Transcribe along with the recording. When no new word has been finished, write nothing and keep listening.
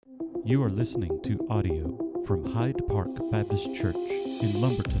You are listening to audio from Hyde Park Baptist Church in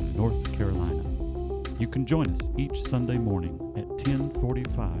Lumberton, North Carolina. You can join us each Sunday morning at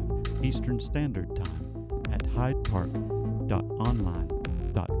 10:45 Eastern Standard Time at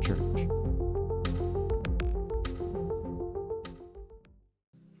hydepark.online.church.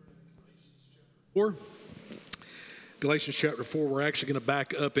 Galatians chapter 4, we're actually going to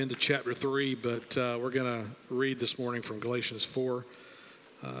back up into chapter 3, but we're going to read this morning from Galatians 4.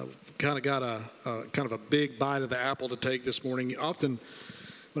 Kind of got a big bite of the apple to take this morning. Often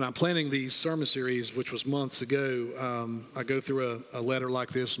when I'm planning these sermon series, which was months ago, I go through a letter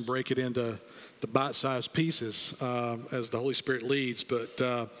like this and break it into the bite-sized pieces as the Holy Spirit leads. But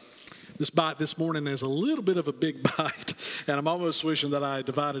this bite this morning is a little bit of a big bite, and I'm almost wishing that I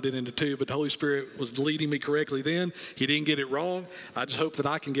divided it into two, but the Holy Spirit was leading me correctly then. He didn't get it wrong. I just hope that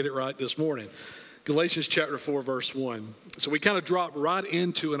I can get it right this morning. Galatians chapter 4, verse 1. So we kind of drop right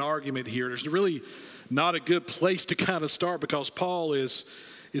into an argument here. There's really not a good place to kind of start because Paul is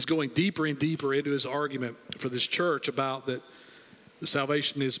going deeper and deeper into his argument for this church about that the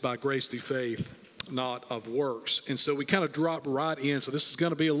salvation is by grace through faith, not of works. And so we kind of drop right in. So this is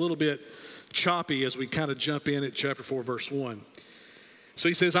going to be a little bit choppy as we kind of jump in at chapter 4, verse 1. So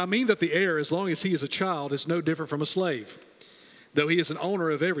he says, I mean that the heir, as long as he is a child, is no different from a slave, though he is an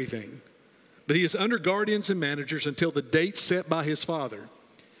owner of everything. But he is under guardians and managers until the date set by his father.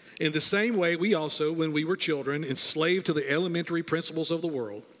 In the same way, we also, when we were children, enslaved to the elementary principles of the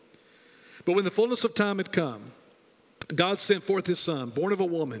world. But when the fullness of time had come, God sent forth his Son, born of a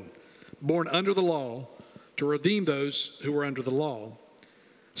woman, born under the law, to redeem those who were under the law,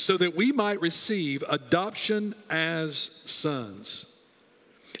 so that we might receive adoption as sons.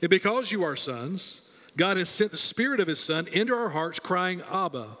 And because you are sons, God has sent the Spirit of his Son into our hearts, crying,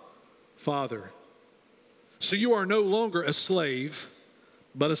 Abba, Father. So you are no longer a slave,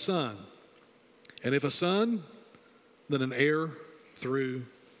 but a son. And if a son, then an heir through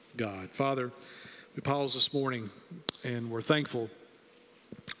God. Father, we pause this morning and we're thankful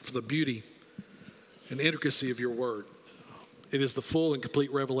for the beauty and intricacy of your word. It is the full and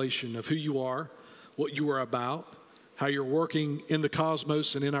complete revelation of who you are, what you are about, how you're working in the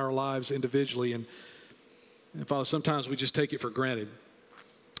cosmos and in our lives individually. And Father, sometimes we just take it for granted.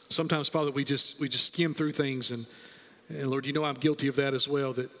 Sometimes, Father, we just skim through things, and Lord, you know I'm guilty of that as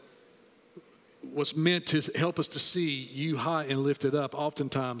well, that what's meant to help us to see you high and lifted up,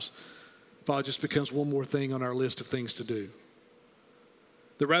 oftentimes, Father, just becomes one more thing on our list of things to do.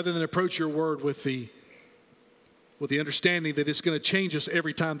 That rather than approach your word with the understanding that it's going to change us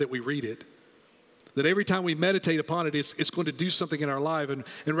every time that we read it, that every time we meditate upon it, it's going to do something in our life. And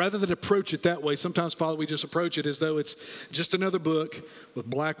rather than approach it that way, sometimes, Father, we just approach it as though it's just another book with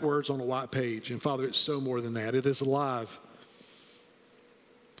black words on a white page. And, Father, it's so more than that. It is alive.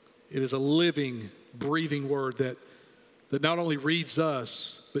 It is a living, breathing word that not only reads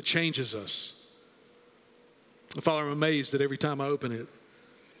us, but changes us. And, Father, I'm amazed that every time I open it,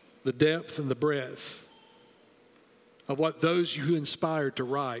 the depth and the breadth of what those who inspired to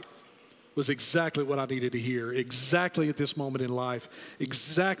write was exactly what I needed to hear, exactly at this moment in life,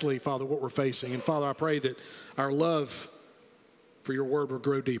 exactly, Father, what we're facing. And, Father, I pray that our love for your word will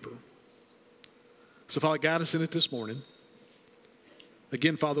grow deeper. So, Father, guide us in it this morning.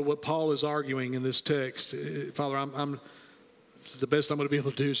 Again, Father, what Paul is arguing in this text, Father, I'm the best I'm going to be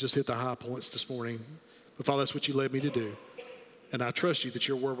able to do is just hit the high points this morning. But, Father, that's what you led me to do. And I trust you that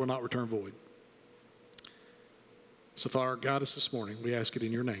your word will not return void. So, Father, guide us this morning. We ask it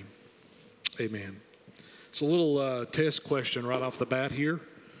in your name. Amen. It's a little test question right off the bat here.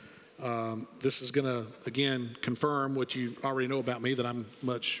 This is going to, again, confirm what you already know about me, that I'm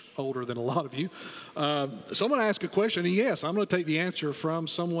much older than a lot of you. So I'm going to ask a question, and yes, I'm going to take the answer from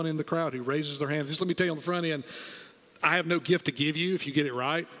someone in the crowd who raises their hand. Just let me tell you on the front end, I have no gift to give you if you get it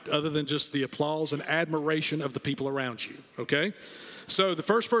right, other than just the applause and admiration of the people around you, okay? So the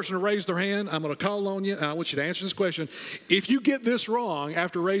first person to raise their hand, I'm going to call on you, and I want you to answer this question. If you get this wrong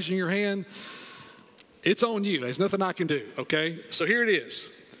after raising your hand, it's on you. There's nothing I can do, okay? So here it is.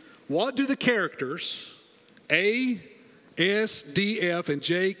 What do the characters A, S, D, F, and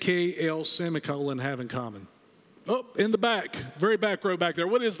J, K, L, semicolon have in common? Oh, in the back, very back row back there.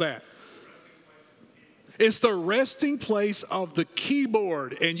 What is that? It's the resting place of the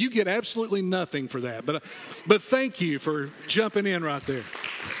keyboard, and you get absolutely nothing for that. But thank you for jumping in right there.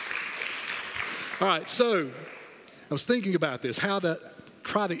 All right, so I was thinking about this, how to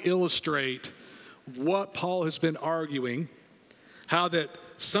try to illustrate what Paul has been arguing, how that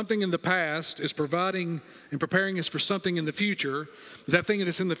something in the past is providing and preparing us for something in the future. That thing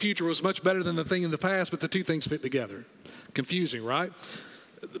that's in the future was much better than the thing in the past, but the two things fit together. Confusing, right?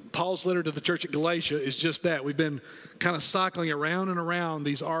 Paul's letter to the church at Galatia is just that. We've been kind of cycling around and around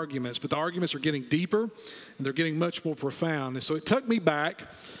these arguments, but the arguments are getting deeper and they're getting much more profound. And so it took me back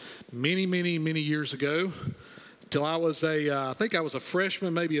many, many, many years ago till I was I think I was a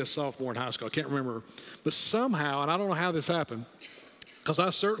freshman, maybe a sophomore in high school. I can't remember. But somehow, and I don't know how this happened, because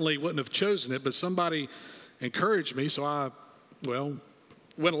I certainly wouldn't have chosen it, but somebody encouraged me, so I,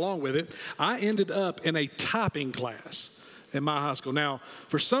 went along with it. I ended up in a typing class in my high school. Now,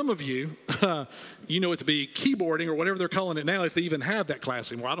 for some of you, you know it to be keyboarding or whatever they're calling it now, if they even have that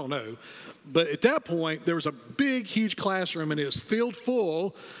class anymore. I don't know. But at that point, there was a big, huge classroom, and it was filled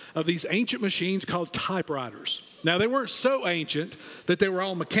full of these ancient machines called typewriters. Now, they weren't so ancient that they were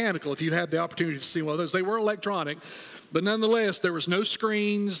all mechanical, if you had the opportunity to see one of those. They were electronic, but nonetheless, there was no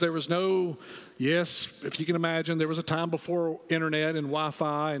screens. There was no, yes, if you can imagine, there was a time before internet and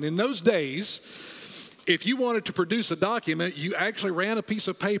Wi-Fi. And in those days, if you wanted to produce a document, you actually ran a piece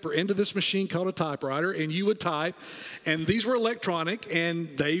of paper into this machine called a typewriter, and you would type. And these were electronic,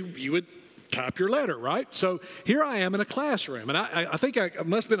 and you would type your letter, right? So here I am in a classroom, and I think I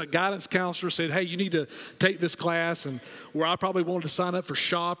must have been a guidance counselor said, hey, you need to take this class, and where I probably wanted to sign up for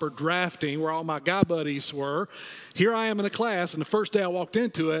shop or drafting, where all my guy buddies were. Here I am in a class, and the first day I walked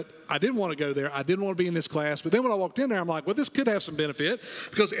into it, I didn't want to go there. I didn't want to be in this class. But then when I walked in there, I'm like, well, this could have some benefit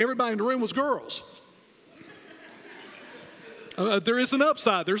because everybody in the room was girls. There is an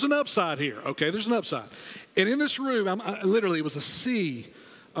upside. There's an upside here, okay? There's an upside. And in this room, literally, it was a sea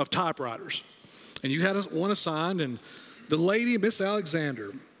of typewriters. And you had one assigned, and the lady, Miss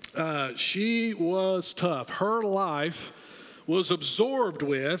Alexander, she was tough. Her life was absorbed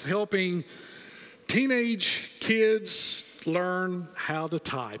with helping teenage kids learn how to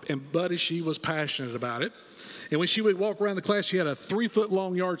type. And buddy, she was passionate about it. And when she would walk around the class, she had a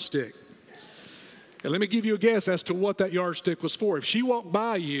 3-foot-long yardstick. And let me give you a guess as to what that yardstick was for. If she walked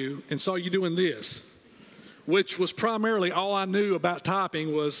by you and saw you doing this, which was primarily all I knew about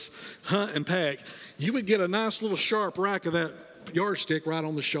typing was hunt and peck, you would get a nice little sharp rack of that yardstick right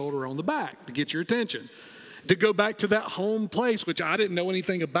on the shoulder or on the back to get your attention. To go back to that home place, which I didn't know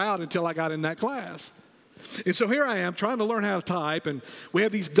anything about until I got in that class. And so here I am trying to learn how to type, and we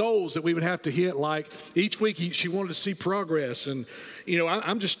have these goals that we would have to hit. Like each week, she wanted to see progress, and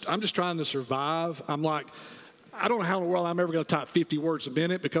I'm just trying to survive. I'm like, I don't know how in the world I'm ever going to type 50 words a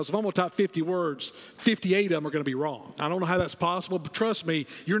minute, because if I'm going to type 50 words, 58 of them are going to be wrong. I don't know how that's possible, but trust me,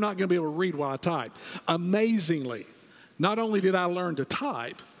 you're not going to be able to read what I type. Amazingly, not only did I learn to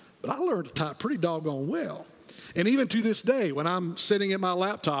type, but I learned to type pretty doggone well. And even to this day, when I'm sitting at my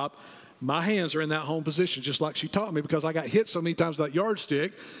laptop, my hands are in that home position, just like she taught me, because I got hit so many times with that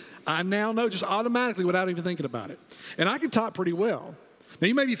yardstick. I now know just automatically without even thinking about it. And I can type pretty well. Now,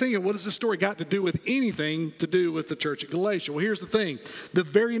 you may be thinking, what has this story got to do with anything to do with the church at Galatia? Well, here's the thing. The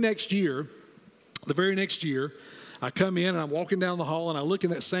very next year, I come in and I'm walking down the hall and I look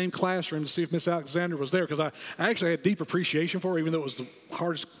in that same classroom to see if Miss Alexander was there, because I actually had deep appreciation for her, even though it was one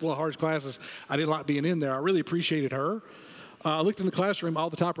of the hardest classes. I didn't like being in there. I really appreciated her. I looked in the classroom,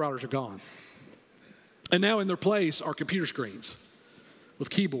 all the typewriters are gone. And now in their place are computer screens with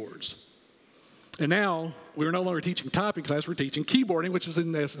keyboards. And now we're no longer teaching typing class, we're teaching keyboarding, which is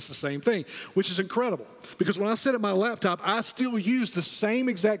in essence the same thing, which is incredible. Because when I sit at my laptop, I still use the same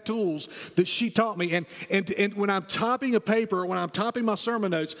exact tools that she taught me. And when I'm typing a paper or when I'm typing my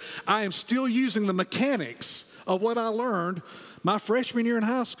sermon notes, I am still using the mechanics of what I learned my freshman year in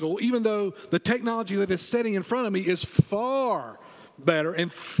high school, even though the technology that is sitting in front of me is far better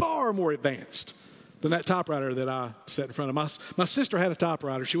and far more advanced than that typewriter that I sat in front of. My sister had a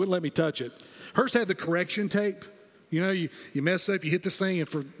typewriter. She wouldn't let me touch it. Hers had the correction tape. You mess up, you hit this thing, and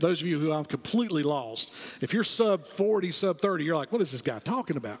for those of you who I'm completely lost, if you're sub 40, sub 30, you're like, what is this guy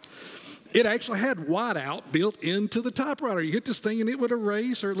talking about? It actually had whiteout built into the typewriter. You hit this thing and it would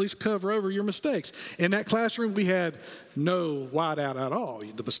erase or at least cover over your mistakes. In that classroom, we had no whiteout at all.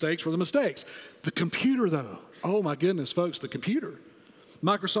 The mistakes were the mistakes. The computer, though, oh my goodness, folks, the computer.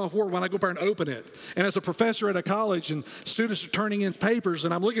 Microsoft Word, when I go up there and open it. And as a professor at a college and students are turning in papers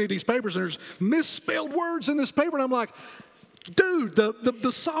and I'm looking at these papers and there's misspelled words in this paper and I'm like, dude,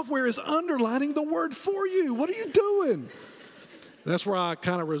 the software is underlining the word for you. What are you doing? That's where I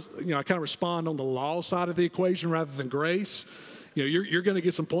kind of respond on the law side of the equation rather than grace. You're going to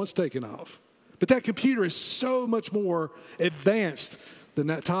get some points taken off. But that computer is so much more advanced than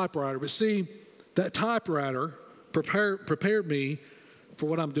that typewriter. But see, that typewriter prepared me for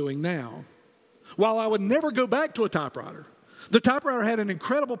what I'm doing now. While I would never go back to a typewriter, The typewriter had an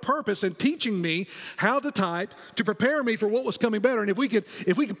incredible purpose in teaching me how to type to prepare me for what was coming better. And if we could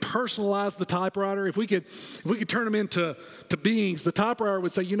personalize the typewriter, if we could turn them into beings, the typewriter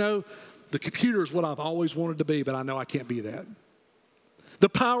would say, the computer is what I've always wanted to be, but I know I can't be that. The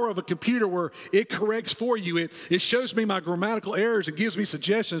power of a computer where it corrects for you. It shows me my grammatical errors and gives me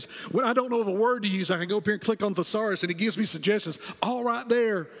suggestions. When I don't know of a word to use, I can go up here and click on thesaurus and it gives me suggestions all right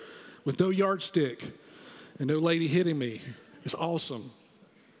there with no yardstick and no lady hitting me. It's awesome.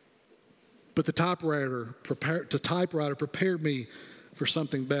 But the typewriter prepared me for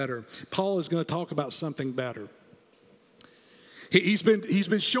something better. Paul is going to talk about something better. He's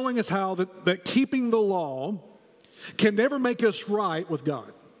been showing us how that keeping the law can never make us right with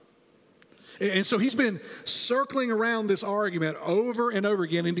God. And so he's been circling around this argument over and over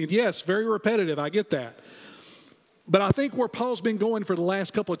again. And yes, very repetitive, I get that. But I think where Paul's been going for the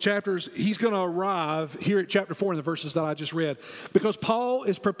last couple of chapters, he's going to arrive here at chapter 4 in the verses that I just read. Because Paul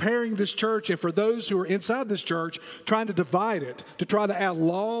is preparing this church, and for those who are inside this church, trying to divide it, to try to add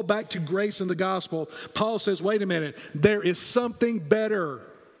law back to grace in the gospel. Paul says, wait a minute, there is something better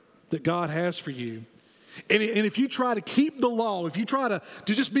that God has for you. And if you try to keep the law, if you try to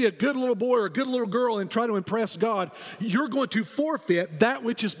just be a good little boy or a good little girl and try to impress God, you're going to forfeit that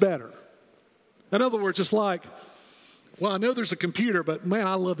which is better. In other words, it's like, well, I know there's a computer, but man,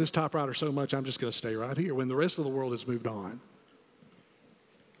 I love this typewriter so much, I'm just going to stay right here when the rest of the world has moved on.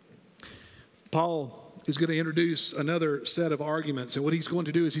 Paul is going to introduce another set of arguments, and what he's going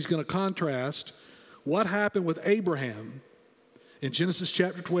to do is he's going to contrast what happened with Abraham in Genesis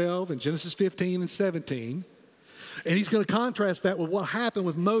chapter 12 and Genesis 15 and 17. And he's going to contrast that with what happened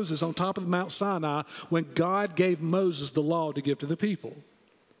with Moses on top of Mount Sinai when God gave Moses the law to give to the people.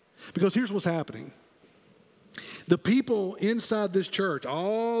 Because here's what's happening. The people inside this church,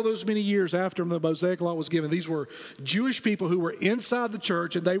 all those many years after the Mosaic law was given, these were Jewish people who were inside the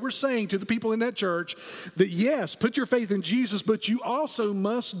church, and they were saying to the people in that church that yes, put your faith in Jesus, but you also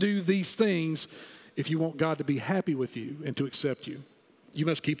must do these things if you want God to be happy with you and to accept you. You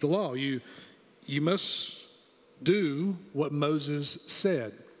must keep the law. You must do what Moses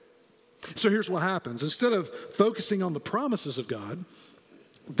said. So here's what happens. Instead of focusing on the promises of God,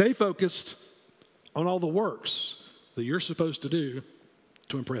 they focused on all the works that you're supposed to do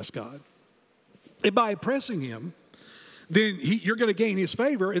to impress God. And by impressing him, then you're going to gain his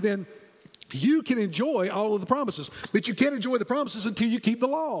favor, and then you can enjoy all of the promises. But you can't enjoy the promises until you keep the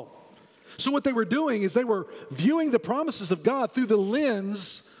law. So what they were doing is they were viewing the promises of God through the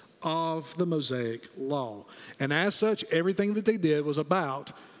lens of the Mosaic law. And as such, everything that they did was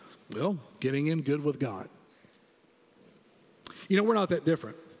about, well, getting in good with God. We're not that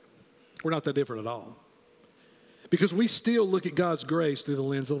different. We're not that different at all. Because we still look at God's grace through the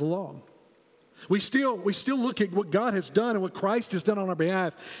lens of the law. We still look at what God has done and what Christ has done on our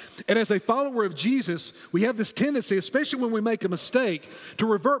behalf. And as a follower of Jesus, we have this tendency, especially when we make a mistake, to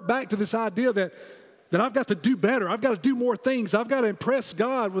revert back to this idea that I've got to do better. I've got to do more things. I've got to impress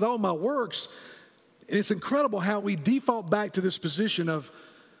God with all my works. And it's incredible how we default back to this position of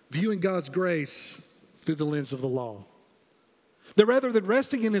viewing God's grace through the lens of the law. That rather than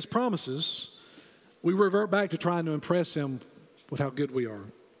resting in his promises, we revert back to trying to impress him with how good we are.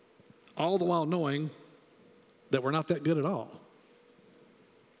 All the while knowing that we're not that good at all.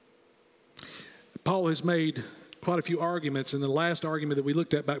 Paul has made quite a few arguments, and the last argument that we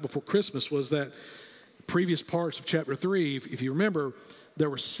looked at back before Christmas was that previous parts of chapter 3, if you remember, there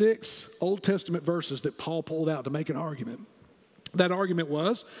were 6 Old Testament verses that Paul pulled out to make an argument. That argument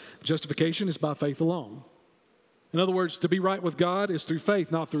was justification is by faith alone. In other words, to be right with God is through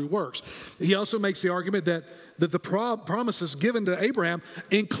faith, not through works. He also makes the argument that the promises given to Abraham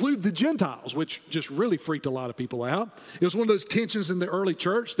include the Gentiles, which just really freaked a lot of people out. It was one of those tensions in the early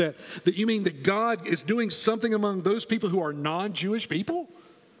church that you mean that God is doing something among those people who are non-Jewish people?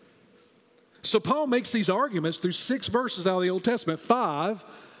 So Paul makes these arguments through 6 verses out of the Old Testament, 5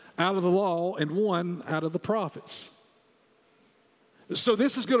 out of the law and 1 out of the prophets. So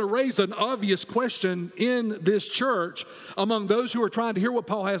this is going to raise an obvious question in this church among those who are trying to hear what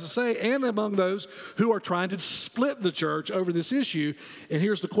Paul has to say and among those who are trying to split the church over this issue. And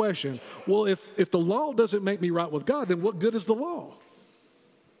here's the question. Well, if the law doesn't make me right with God, then what good is the law?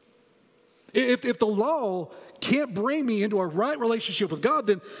 If the law can't bring me into a right relationship with God,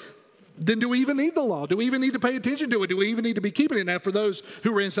 then do we even need the law? Do we even need to pay attention to it? Do we even need to be keeping it? Now, for those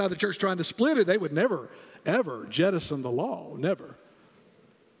who are inside the church trying to split it, they would never, ever jettison the law. Never.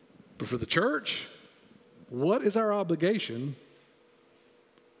 But for the church, what is our obligation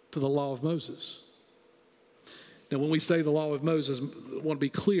to the law of Moses? Now, when we say the law of Moses, I want to be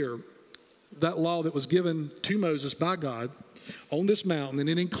clear. that law that was given to Moses by God on this mountain, and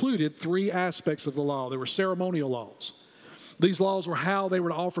it included three aspects of the law. There were ceremonial laws. These laws were how they were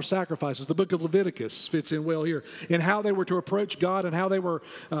to offer sacrifices. The book of Leviticus fits in well here. And how they were to approach God and how they were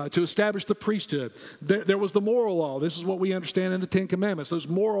to establish the priesthood. There was the moral law. This is what we understand in the Ten Commandments. Those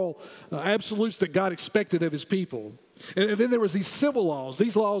moral absolutes that God expected of his people. And then there was these civil laws.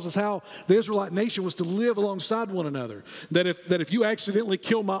 These laws is how the Israelite nation was to live alongside one another. That if you accidentally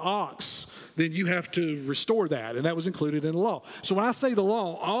kill my ox, then you have to restore that. And that was included in the law. So when I say the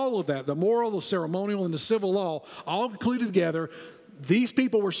law, all of that, the moral, the ceremonial, and the civil law, all included together, these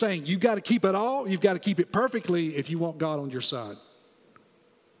people were saying, you've got to keep it all. You've got to keep it perfectly if you want God on your side.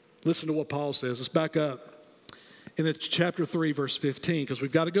 Listen to what Paul says. Let's back up in chapter 3, verse 15, because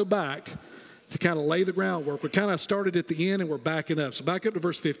we've got to go back to kind of lay the groundwork. We kind of started at the end and we're backing up. So back up to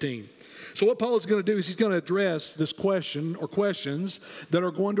verse 15. So what Paul is going to do is he's going to address this question or questions that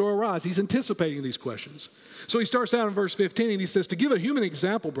are going to arise. He's anticipating these questions. So he starts out in verse 15 and he says, to give a human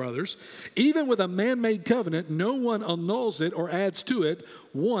example, brothers, even with a man-made covenant, no one annuls it or adds to it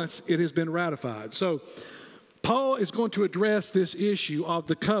once it has been ratified. So Paul is going to address this issue of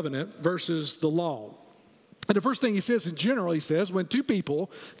the covenant versus the law. And the first thing he says in general, he says, when two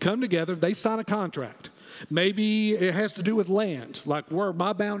people come together, they sign a contract. Maybe it has to do with land, like where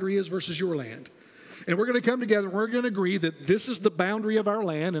my boundary is versus your land. And we're going to come together and we're going to agree that this is the boundary of our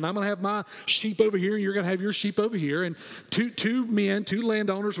land, and I'm going to have my sheep over here and you're going to have your sheep over here. And two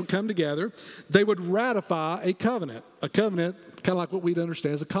landowners would come together. They would ratify a covenant kind of like what we'd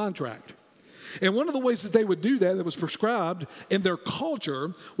understand as a contract. And one of the ways that they would do that was prescribed in their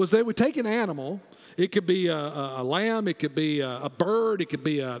culture was they would take an animal. It could be a lamb, it could be a bird, it could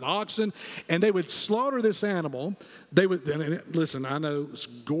be an oxen, and they would slaughter this animal. They would, and listen, I know it's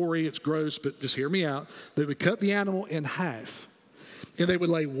gory, it's gross, but just hear me out. They would cut the animal in half, and they would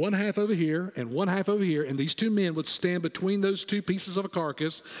lay one half over here and one half over here, and these two men would stand between those two pieces of a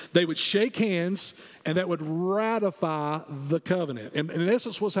carcass. They would shake hands, and that would ratify the covenant. And in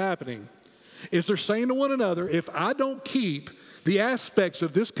essence, what's happening is they're saying to one another, if I don't keep the aspects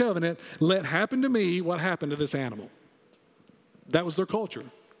of this covenant, let happen to me what happened to this animal. That was their culture.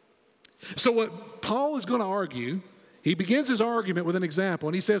 So what Paul is going to argue, he begins his argument with an example,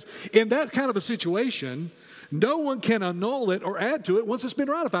 and he says, in that kind of a situation, no one can annul it or add to it once it's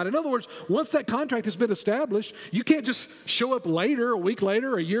been ratified. In other words, once that contract has been established, you can't just show up later, a week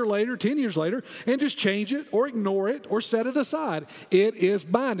later, a year later, 10 years later, and just change it or ignore it or set it aside. It is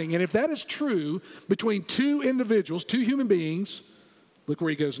binding. And if that is true between two individuals, two human beings, look where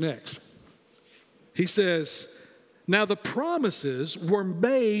he goes next. He says, now the promises were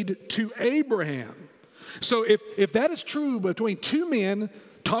made to Abraham. So if that is true between two men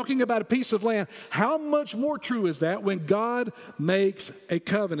talking about a piece of land, how much more true is that when God makes a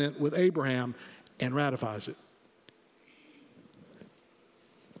covenant with Abraham and ratifies it?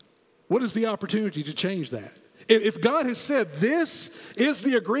 What is the opportunity to change that? If God has said this is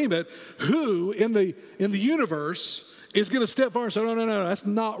the agreement, who in the universe is going to step forward and say, no, that's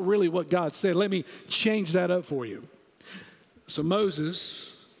not really what God said. Let me change that up for you. So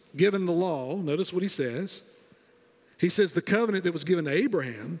Moses, given the law, notice what he says. He says the covenant that was given to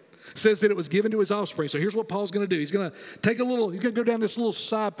Abraham says that it was given to his offspring. So here's what Paul's going to do. He's going to go down this little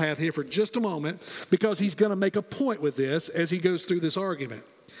side path here for just a moment because he's going to make a point with this as he goes through this argument.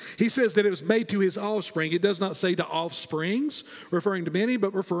 He says that it was made to his offspring. It does not say to offsprings, referring to many,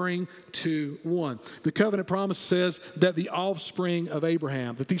 but referring to one. The covenant promise says that the offspring of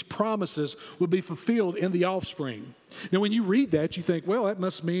Abraham, that these promises would be fulfilled in the offspring. Now, when you read that, you think, well, that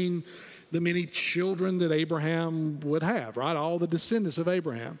must mean the many children that Abraham would have, right? All the descendants of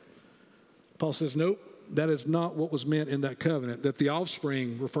Abraham. Paul says, nope, that is not what was meant in that covenant, that the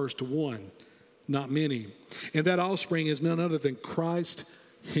offspring refers to one, not many. And that offspring is none other than Christ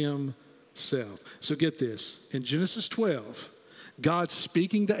himself. So get this. In Genesis 12, God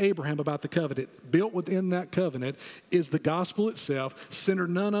speaking to Abraham about the covenant, built within that covenant is the gospel itself,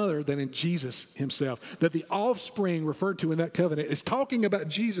 centered none other than in Jesus himself. That the offspring referred to in that covenant is talking about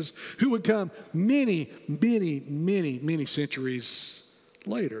Jesus who would come many centuries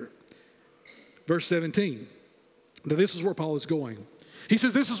later. Verse 17. Now this is where Paul is going. He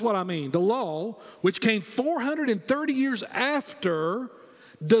says, this is what I mean. The law, which came 430 years after,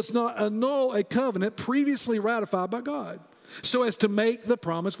 does not annul a covenant previously ratified by God, so as to make the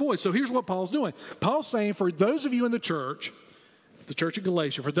promise void. So here's what Paul's doing. Paul's saying for those of you in the church of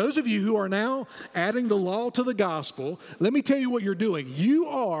Galatia, for those of you who are now adding the law to the gospel, let me tell you what you're doing. You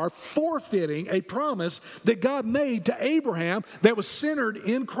are forfeiting a promise that God made to Abraham that was centered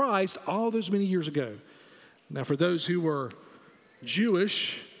in Christ all those many years ago. Now for those who were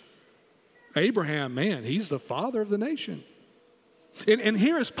Jewish Abraham, man, he's the father of the nation. And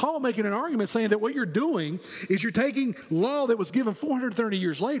here is Paul making an argument saying that what you're doing is you're taking law that was given 430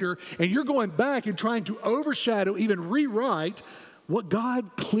 years later and you're going back and trying to overshadow, even rewrite what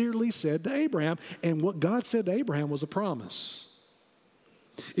God clearly said to Abraham. And what God said to Abraham was a promise.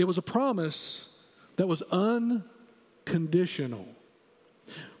 It was a promise that was unconditional,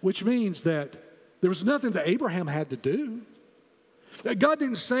 which means that there was nothing that Abraham had to do. God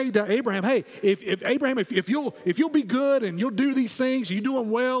didn't say to Abraham, hey, if you'll be good and you'll do these things, you do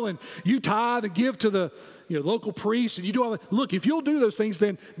them well, and you tithe and give to the local priest, and you do all that. Look, if you'll do those things,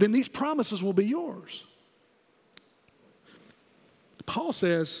 then these promises will be yours. Paul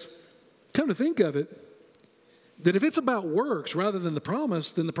says, come to think of it, that if it's about works rather than the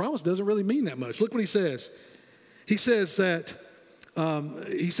promise, then the promise doesn't really mean that much. Look what he says. He says that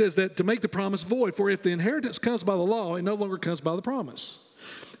to make the promise void, for if the inheritance comes by the law, it no longer comes by the promise.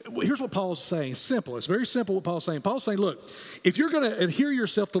 Here's what Paul's saying. Simple. It's very simple what Paul's saying. Paul's saying, look, if you're going to adhere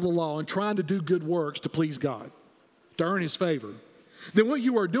yourself to the law and trying to do good works to please God, to earn his favor, then what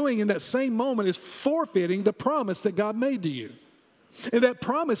you are doing in that same moment is forfeiting the promise that God made to you. And that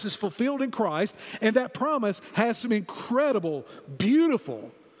promise is fulfilled in Christ, and that promise has some incredible,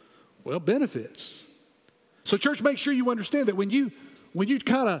 beautiful, benefits. So church, make sure you understand that when you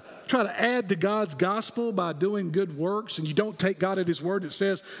kind of try to add to God's gospel by doing good works, and you don't take God at his word, it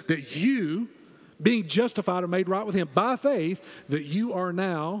says that you, being justified or made right with him by faith, that you are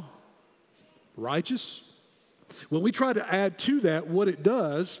now righteous. When we try to add to that, what it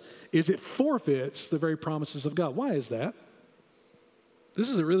does is it forfeits the very promises of God. Why is that? This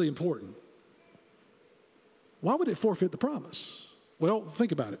is really important. Why would it forfeit the promise? Well,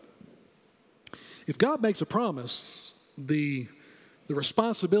 think about it. If God makes a promise, the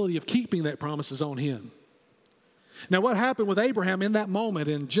responsibility of keeping that promise is on him. Now, what happened with Abraham in that moment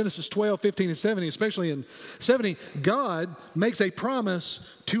in Genesis 12, 15, and 17, especially in 17, God makes a promise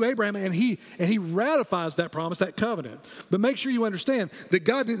to Abraham, and he ratifies that promise, that covenant. But make sure you understand that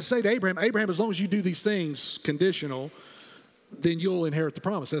God didn't say to Abraham, as long as you do these things conditional, then you'll inherit the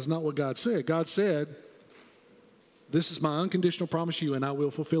promise. That's not what God said. God said, this is my unconditional promise to you, and I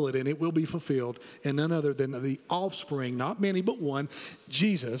will fulfill it, and it will be fulfilled in none other than the offspring, not many but one,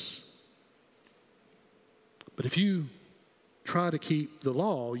 Jesus. But if you try to keep the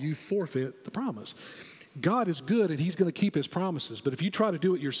law, you forfeit the promise. God is good, and he's going to keep his promises. But if you try to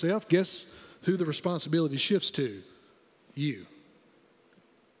do it yourself, guess who the responsibility shifts to? You.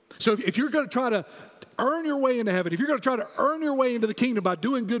 So if you're going to try to earn your way into heaven, if you're going to try to earn your way into the kingdom by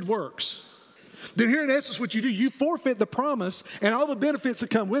doing good works, then here in essence what you do, you forfeit the promise and all the benefits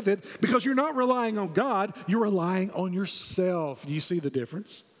that come with it, because you're not relying on God, you're relying on yourself. Do you see the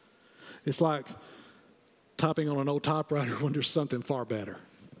difference? It's like typing on an old typewriter when there's something far better.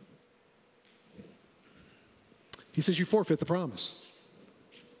 He says you forfeit the promise.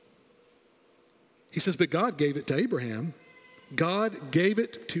 He says, but God gave it to Abraham. God gave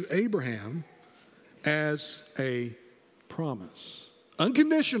it to Abraham as a promise.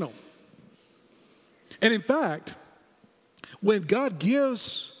 Unconditional. And in fact, when God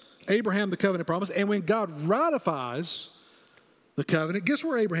gives Abraham the covenant promise, and when God ratifies the covenant, guess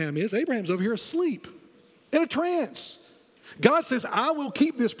where Abraham is? Abraham's over here asleep, in a trance. God says, I will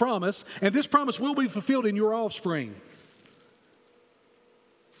keep this promise, and this promise will be fulfilled in your offspring.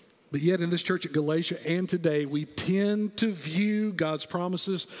 But yet in this church at Galatia and today, we tend to view God's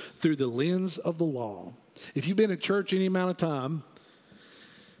promises through the lens of the law. If you've been in church any amount of time,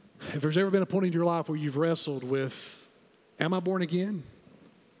 if there's ever been a point in your life where you've wrestled with, am I born again?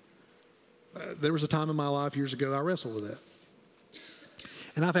 There was a time in my life years ago I wrestled with that.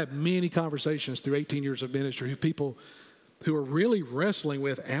 And I've had many conversations through 18 years of ministry with people who are really wrestling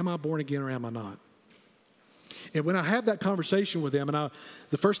with, am I born again or am I not? And when I have that conversation with them, and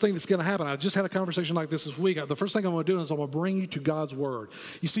the first thing that's going to happen, I just had a conversation like this week. The first thing I'm going to do is I'm going to bring you to God's word.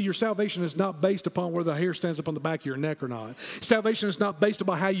 You see, your salvation is not based upon whether the hair stands up on the back of your neck or not. Salvation is not based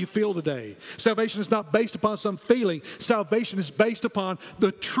upon how you feel today. Salvation is not based upon some feeling. Salvation is based upon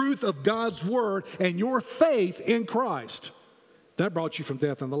the truth of God's word and your faith in Christ. That brought you from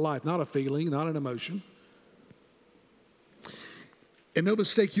death unto life, not a feeling, not an emotion. And no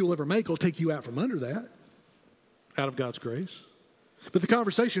mistake you'll ever make will take you out from under that, out of God's grace. But the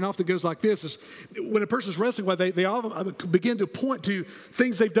conversation often goes like this, is when a person's wrestling with it, they all begin to point to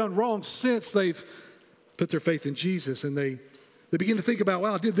things they've done wrong since they've put their faith in Jesus. And they begin to think about,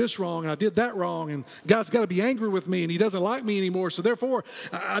 well, I did this wrong and I did that wrong, and God's got to be angry with me and he doesn't like me anymore, so therefore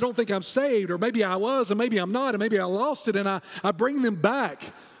I don't think I'm saved, or maybe I was and maybe I'm not, and maybe I lost it. And I bring them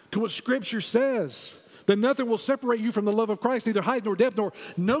back to what Scripture says, That nothing will separate you from the love of Christ, neither height nor depth, nor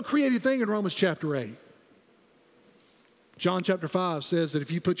no created thing in Romans chapter 8. John chapter 5 says that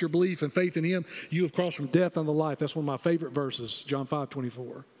if you put your belief and faith in him, you have crossed from death unto life. That's one of my favorite verses, John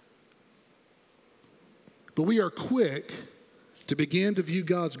 5:24. But we are quick to begin to view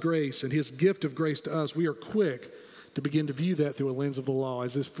God's grace and his gift of grace to us. We are quick to begin to view that through a lens of the law,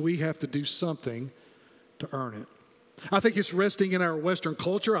 as if we have to do something to earn it. I think it's resting in our Western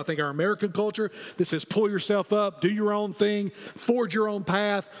culture. I think our American culture that says pull yourself up, do your own thing, forge your own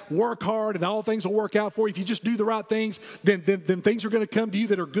path, work hard, and all things will work out for you. If you just do the right things, then things are going to come to you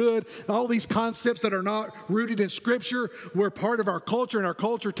that are good. All these concepts that are not rooted in Scripture, we're part of our culture, and our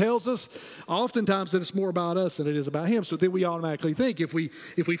culture tells us oftentimes that it's more about us than it is about him. So then we automatically think if we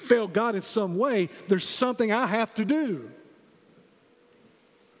fail God in some way, there's something I have to do.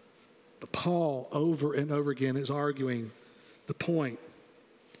 But Paul, over and over again, is arguing the point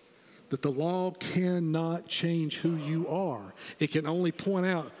that the law cannot change who you are. It can only point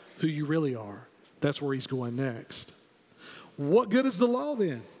out who you really are. That's where he's going next. What good is the law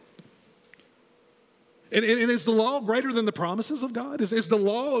then? And is the law greater than the promises of God? Is the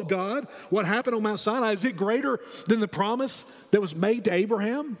law of God, what happened on Mount Sinai, is it greater than the promise that was made to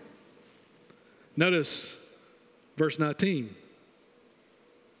Abraham? Notice verse 19.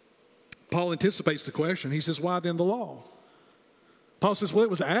 Paul anticipates the question. He says, why then the law? Paul says, well, it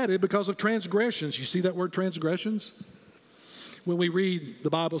was added because of transgressions. You see that word transgressions? When we read the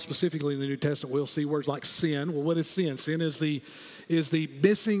Bible specifically in the New Testament, we'll see words like sin. Well, what is sin? Sin is the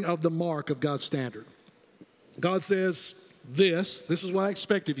missing of the mark of God's standard. God says, this is what I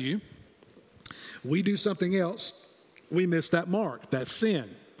expect of you. We do something else. We miss that mark. That's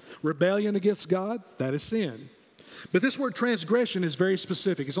sin. Rebellion against God, that is sin. But this word transgression is very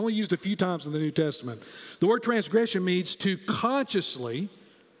specific. It's only used a few times in the New Testament. The word transgression means to consciously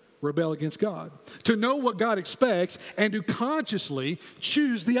rebel against God, to know what God expects, and to consciously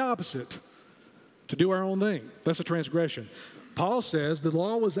choose the opposite, to do our own thing. That's a transgression. Paul says the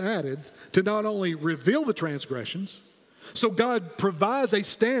law was added to not only reveal the transgressions, so God provides a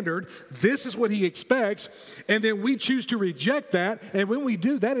standard. This is what he expects. And then we choose to reject that. And when we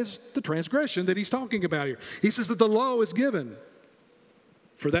do, that is the transgression that he's talking about here. He says that the law is given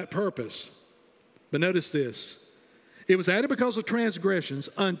for that purpose. But notice this. It was added because of transgressions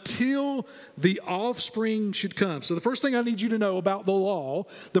until the offspring should come. So the first thing I need you to know about the law,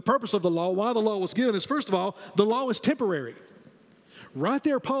 the purpose of the law, why the law was given is, first of all, the law is temporary. Right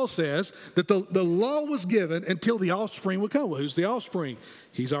there, Paul says that the law was given until the offspring would come. Well, who's the offspring?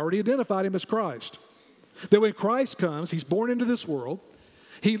 He's already identified him as Christ. That when Christ comes, he's born into this world.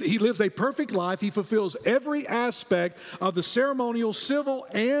 He lives a perfect life. He fulfills every aspect of the ceremonial, civil,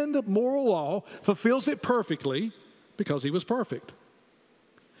 and moral law, fulfills it perfectly because he was perfect.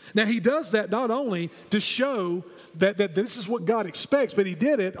 Now, he does that not only to show that this is what God expects, but he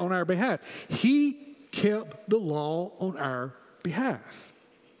did it on our behalf. He kept the law on our behalf.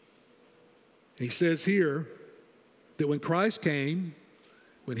 He says here that when Christ came,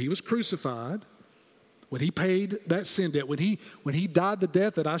 when he was crucified, when he paid that sin debt, when he died the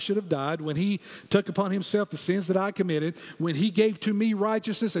death that I should have died, when he took upon himself the sins that I committed, when he gave to me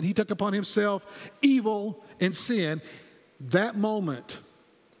righteousness and he took upon himself evil and sin, in that moment,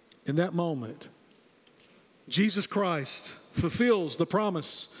 Jesus Christ fulfills the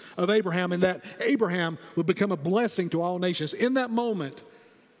promise of Abraham, and that Abraham would become a blessing to all nations. In that moment,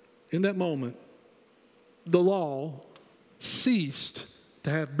 the law ceased to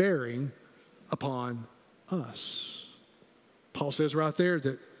have bearing upon us. Paul says right there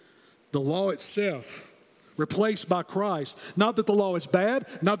that the law itself, replaced by Christ, not that the law is bad,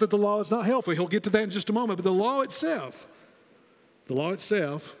 not that the law is not helpful. He'll get to that in just a moment, but the law itself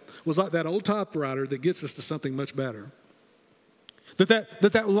was like that old typewriter that gets us to something much better.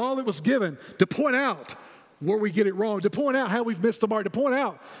 That law that was given to point out where we get it wrong, to point out how we've missed the mark, to point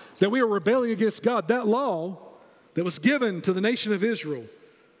out that we are rebelling against God, that law that was given to the nation of Israel,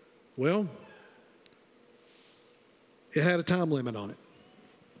 well, it had a time limit on it.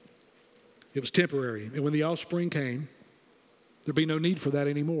 It was temporary. And when the offspring came, there'd be no need for that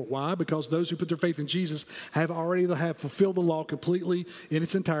anymore. Why? Because those who put their faith in Jesus have fulfilled the law completely in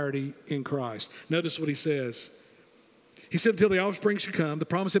its entirety in Christ. Notice what he says. He said until the offspring should come, the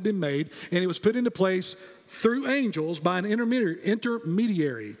promise had been made, and it was put into place through angels by an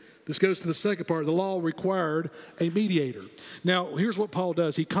intermediary. This goes to the second part. The law required a mediator. Now, here's what Paul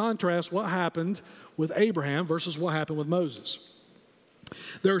does. He contrasts what happened with Abraham versus what happened with Moses.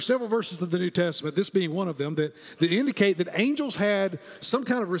 There are several verses in the New Testament, this being one of them, that indicate that angels had some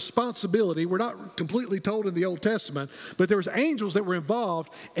kind of responsibility. We're not completely told in the Old Testament, but there was angels that were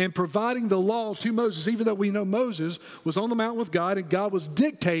involved in providing the law to Moses, even though we know Moses was on the mountain with God and God was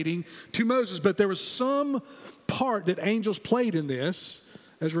dictating to Moses. But there was some part that angels played in this,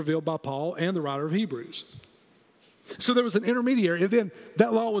 as revealed by Paul and the writer of Hebrews. So there was an intermediary, and then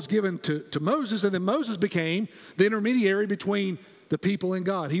that law was given to Moses, and then Moses became the intermediary between the people and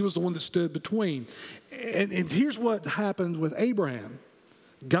God. He was the one that stood between. And here's what happened with Abraham.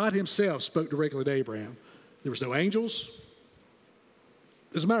 God himself spoke directly to Abraham. There was no angels.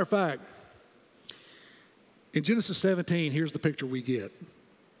 As a matter of fact, in Genesis 17, here's the picture we get.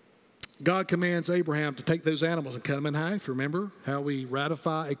 God commands Abraham to take those animals and cut them in half. Remember how we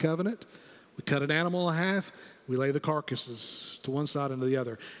ratify a covenant? We cut an animal in half. We lay the carcasses to one side and to the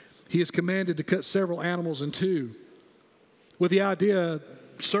other. He is commanded to cut several animals in two, with the idea,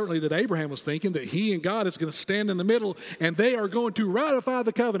 certainly, that Abraham was thinking that he and God is going to stand in the middle and they are going to ratify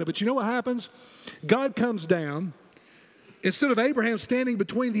the covenant. But you know what happens? God comes down. Instead of Abraham standing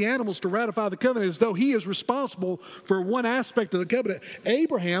between the animals to ratify the covenant as though he is responsible for one aspect of the covenant,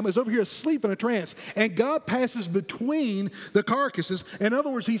 Abraham is over here asleep in a trance, and God passes between the carcasses. In other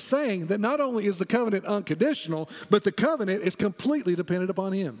words, he's saying that not only is the covenant unconditional, but the covenant is completely dependent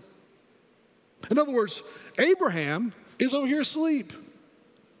upon him. In other words, Abraham is over here asleep.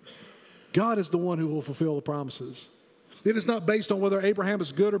 God is the one who will fulfill the promises. It is not based on whether Abraham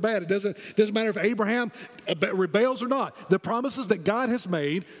is good or bad. It doesn't matter if Abraham rebels or not. The promises that God has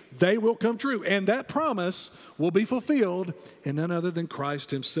made, they will come true. And that promise will be fulfilled in none other than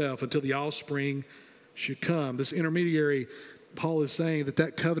Christ himself until the offspring should come. This intermediary, Paul is saying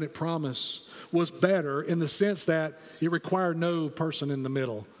that covenant promise was better in the sense that it required no person in the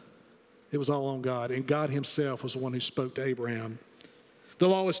middle. It was all on God. And God himself was the one who spoke to Abraham. The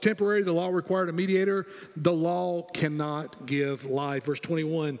law was temporary. The law required a mediator. The law cannot give life. Verse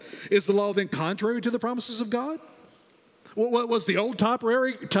 21, is the law then contrary to the promises of God? What was the old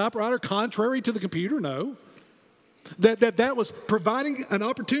typewriter contrary to the computer? No. That was providing an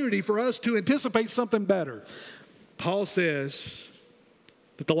opportunity for us to anticipate something better. Paul says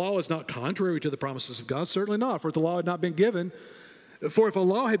that the law is not contrary to the promises of God. Certainly not, for if the law had not been given, for if a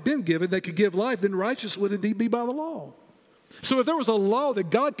law had been given that could give life, then righteousness would indeed be by the law. So if there was a law that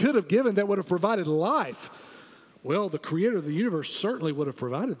God could have given that would have provided life, well, the creator of the universe certainly would have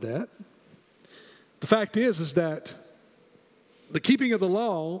provided that. The fact is that the keeping of the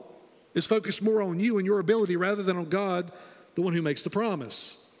law is focused more on you and your ability rather than on God, the one who makes the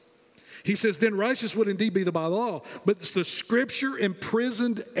promise. He says, then righteousness would indeed be by the law, but the Scripture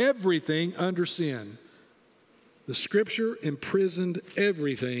imprisoned everything under sin. The Scripture imprisoned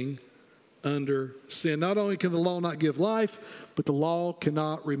everything under sin. Not only can the law not give life, but the law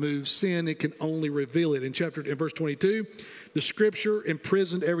cannot remove sin. It can only reveal it. In verse 22, the Scripture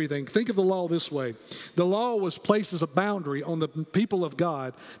imprisoned everything. Think of the law this way. The law was placed as a boundary on the people of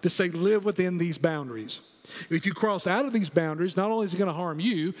God to say, live within these boundaries. If you cross out of these boundaries, not only is it going to harm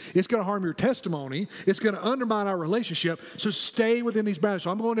you, it's going to harm your testimony. It's going to undermine our relationship. So stay within these boundaries.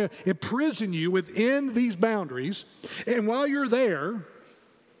 So I'm going to imprison you within these boundaries. And while you're there,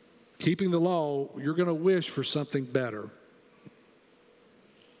 keeping the law, you're going to wish for something better.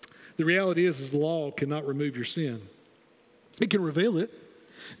 The reality is the law cannot remove your sin. It can reveal it.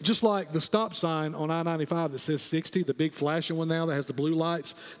 Just like the stop sign on I-95 that says 60, the big flashing one now that has the blue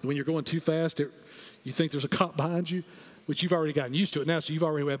lights. When you're going too fast, you think there's a cop behind you, which you've already gotten used to it now, so you've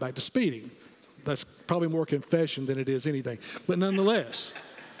already went back to speeding. That's probably more confession than it is anything. But nonetheless,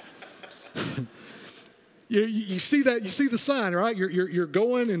 you see that, you see the sign, right? You're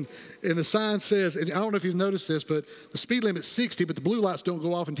going and the sign says, and I don't know if you've noticed this, but the speed limit's 60, but the blue lights don't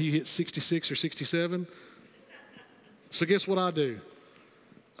go off until you hit 66 or 67. So guess what I do?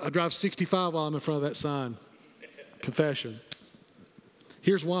 I drive 65 while I'm in front of that sign. Confession.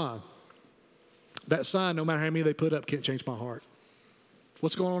 Here's why. That sign, no matter how many they put up, can't change my heart.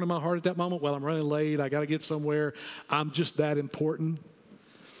 What's going on in my heart at that moment? Well, I'm running late. I got to get somewhere. I'm just that important.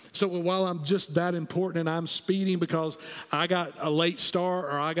 So while I'm just that important and I'm speeding because I got a late start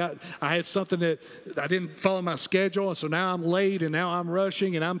or I had something that I didn't follow my schedule, and so now I'm late and now I'm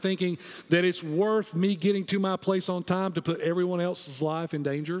rushing and I'm thinking that it's worth me getting to my place on time to put everyone else's life in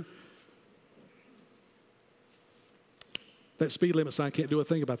danger. That speed limit sign can't do a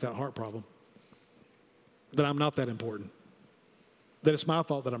thing about that heart problem. That I'm not that important. That it's my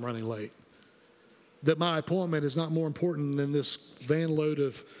fault that I'm running late. That my appointment is not more important than this van load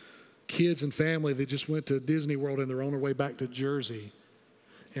of kids and family that just went to Disney World and they're on their way back to Jersey.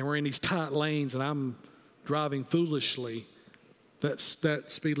 And we're in these tight lanes and I'm driving foolishly. that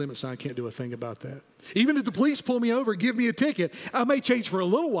speed limit sign can't do a thing about that. Even if the police pull me over and give me a ticket, I may change for a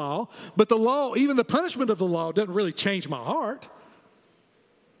little while, but the law, even the punishment of the law, doesn't really change my heart.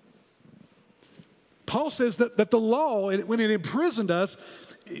 Paul says that the law, when it imprisoned us,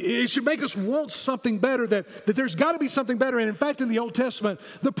 it should make us want something better, that there's got to be something better. And in fact, in the Old Testament,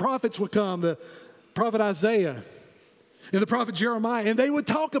 the prophets would come, the prophet Isaiah and the prophet Jeremiah, and they would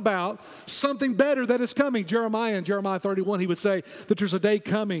talk about something better that is coming. Jeremiah, in Jeremiah 31, he would say that there's a day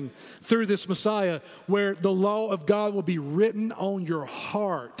coming through this Messiah where the law of God will be written on your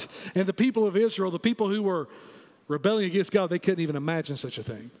heart. And the people of Israel, the people who were rebelling against God, they couldn't even imagine such a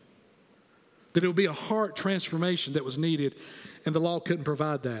thing. That it would be a heart transformation that was needed, and the law couldn't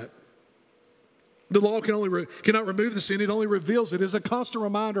provide that. The law cannot remove the sin. It only reveals it. It's a constant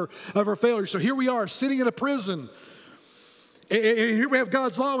reminder of our failure. So here we are sitting in a prison, and here we have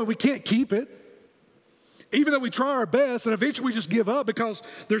God's law, and we can't keep it. Even though we try our best, and eventually we just give up because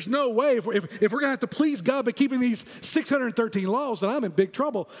there's no way. If we're going to have to please God by keeping these 613 laws, then I'm in big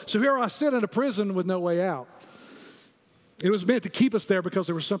trouble. So here I sit in a prison with no way out. It was meant to keep us there because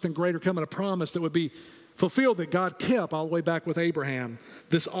there was something greater coming, a promise that would be fulfilled that God kept all the way back with Abraham,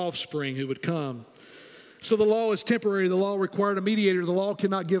 this offspring who would come. So the law is temporary. The law required a mediator. The law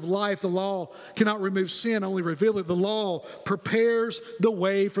cannot give life. The law cannot remove sin, only reveal it. The law prepares the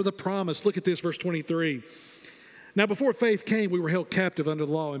way for the promise. Look at this, verse 23. Now, before faith came, we were held captive under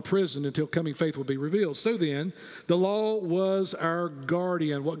the law, imprisoned until coming faith would be revealed. So then, the law was our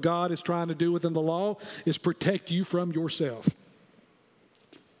guardian. What God is trying to do within the law is protect you from yourself.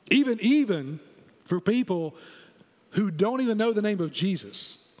 Even for people who don't even know the name of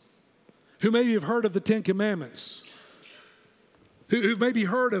Jesus, who maybe have heard of the Ten Commandments, who maybe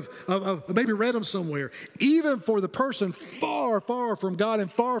heard of maybe read them somewhere. Even for the person far, far from God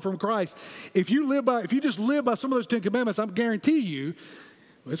and far from Christ, if you just live by some of those Ten Commandments, I guarantee you,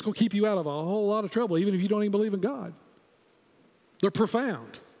 it's going to keep you out of a whole lot of trouble, even if you don't even believe in God. They're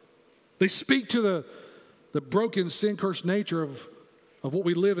profound. They speak to the broken, sin-cursed nature of what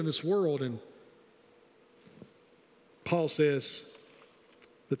we live in this world. And Paul says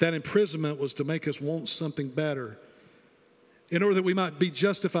that imprisonment was to make us want something better, in order that we might be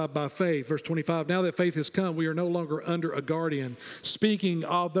justified by faith. Verse 25, now that faith has come, we are no longer under a guardian. Speaking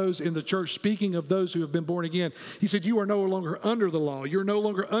of those in the church, speaking of those who have been born again, he said, you are no longer under the law. You're no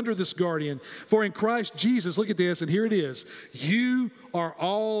longer under this guardian. For in Christ Jesus, look at this, and here it is, you are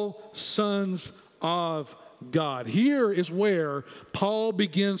all sons of God. Here is where Paul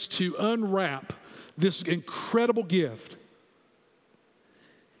begins to unwrap this incredible gift.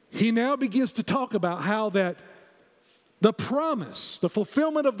 He now begins to talk about how that the promise, the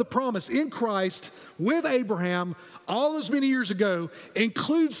fulfillment of the promise in Christ with Abraham all those many years ago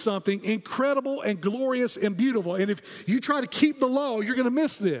includes something incredible and glorious and beautiful. And if you try to keep the law, you're going to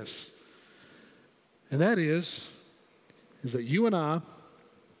miss this. And that is that you and I,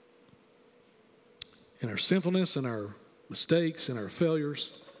 in our sinfulness and our mistakes and our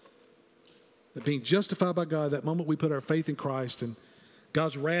failures, that being justified by God, that moment we put our faith in Christ and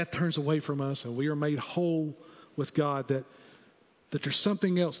God's wrath turns away from us and we are made whole with God, that there's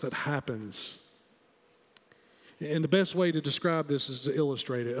something else that happens. And the best way to describe this is to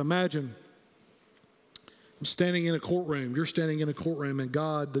illustrate it. Imagine I'm standing in a courtroom. You're standing in a courtroom and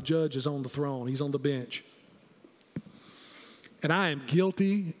God, the judge, is on the throne. He's on the bench. And I am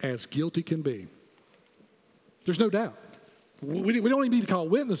guilty as guilty can be. There's no doubt. We don't even need to call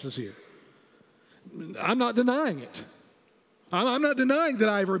witnesses here. I'm not denying it. I'm not denying that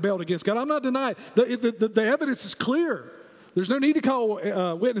I've rebelled against God. I'm not denying. The evidence is clear. There's no need to call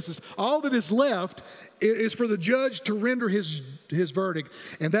witnesses. All that is left is for the judge to render his verdict.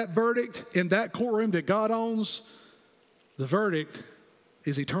 And that verdict in that courtroom that God owns, the verdict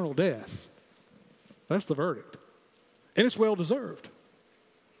is eternal death. That's the verdict. And it's well-deserved.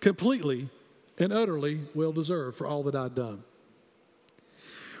 Completely and utterly well-deserved for all that I've done.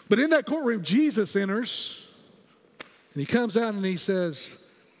 But in that courtroom, Jesus enters. And he comes out and he says,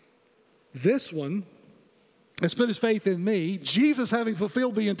 this one has put his faith in me. Jesus, having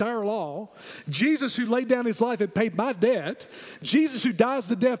fulfilled the entire law. Jesus, who laid down his life and paid my debt. Jesus, who dies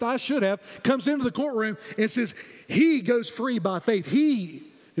the death I should have, comes into the courtroom and says, he goes free by faith. He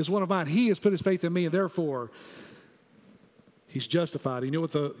is one of mine. He has put his faith in me, and therefore he's justified. You know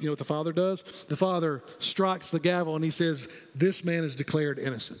what the Father does? The Father strikes the gavel and he says, this man is declared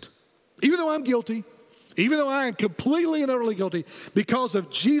innocent. Even though I'm guilty, even though I am completely and utterly guilty, because of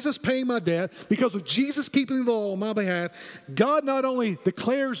Jesus paying my debt, because of Jesus keeping the law on my behalf, God not only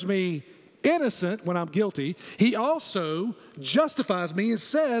declares me innocent when I'm guilty. He also justifies me and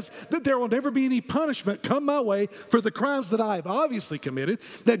says that there will never be any punishment come my way for the crimes that I have obviously committed.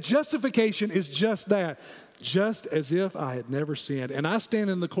 That justification is just that, just as if I had never sinned. And I stand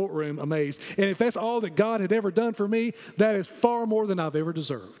in the courtroom amazed. And if that's all that God had ever done for me, that is far more than I've ever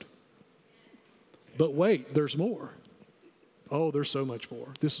deserved. But wait, there's more. Oh, there's so much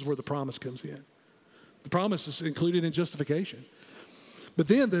more. This is where the promise comes in. The promise is included in justification. But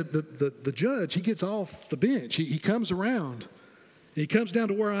then the judge, he gets off the bench. He comes around. He comes down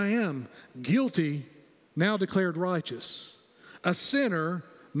to where I am. Guilty, now declared righteous. A sinner,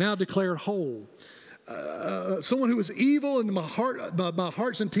 now declared whole. Someone who was evil and my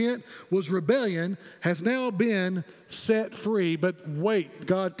heart's intent was rebellion has now been set free. But wait,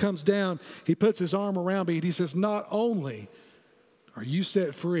 God comes down. He puts his arm around me and he says, not only are you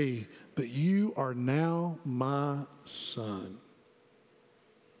set free, but you are now my son.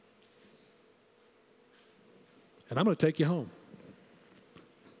 And I'm going to take you home.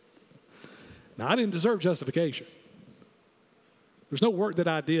 Now, I didn't deserve justification. There's no work that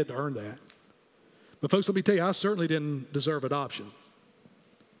I did to earn that. But folks, let me tell you, I certainly didn't deserve adoption.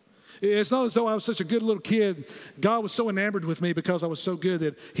 It's not as though I was such a good little kid. God was so enamored with me because I was so good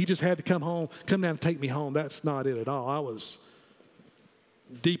that he just had to come down and take me home. That's not it at all. I was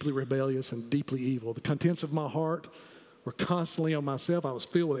deeply rebellious and deeply evil. The contents of my heart were constantly on myself. I was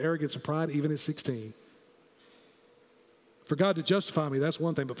filled with arrogance and pride even at 16. For God to justify me, that's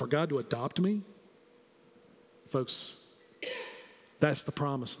one thing, but for God to adopt me, folks, that's the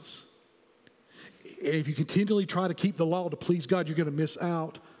promises. If you continually try to keep the law to please God, you're going to miss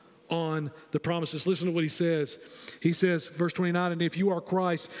out on the promises. Listen to what he says. He says, verse 29, and if you are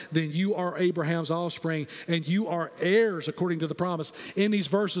Christ, then you are Abraham's offspring, and you are heirs according to the promise. In these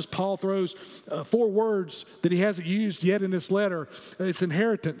verses, Paul throws 4 words that he hasn't used yet in this letter. It's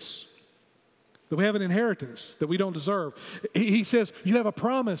inheritance. That we have an inheritance that we don't deserve. He says, you have a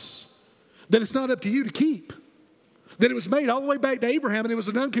promise that it's not up to you to keep. That it was made all the way back to Abraham, and it was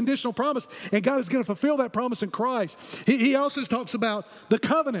an unconditional promise, and God is going to fulfill that promise in Christ. He also talks about the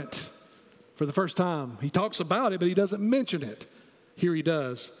covenant for the first time. He talks about it, but he doesn't mention it. Here he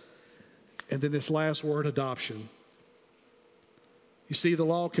does. And then this last word, adoption. You see, the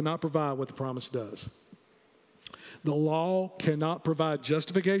law cannot provide what the promise does. The law cannot provide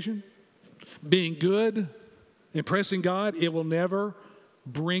justification, being good, impressing God. It will never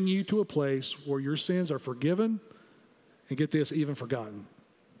bring you to a place where your sins are forgiven and, get this, even forgotten.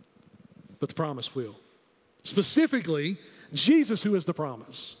 But the promise will. Specifically, Jesus, who is the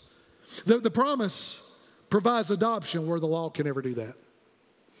promise. The promise provides adoption where the law can never do that.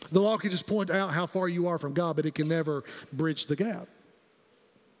 The law can just point out how far you are from God, but it can never bridge the gap.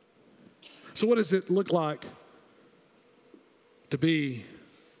 So what does it look like to be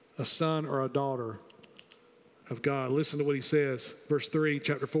a son or a daughter of God? Listen to what he says, verse 3,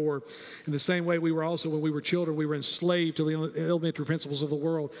 chapter 4. In the same way, we were also, when we were children, we were enslaved to the elementary principles of the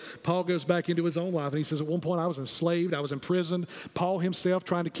world. Paul goes back into his own life, and he says, at one point I was enslaved, I was imprisoned. Paul himself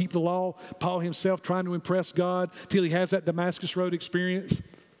trying to keep the law, Paul himself trying to impress God till he has that Damascus Road experience.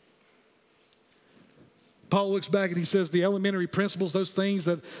 Paul looks back and he says, the elementary principles, those things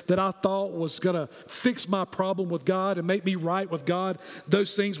that I thought was going to fix my problem with God and make me right with God,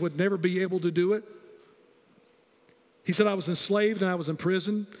 those things would never be able to do it. He said, I was enslaved and I was in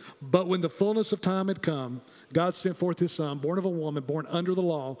prison, but when the fullness of time had come, God sent forth his son, born of a woman, born under the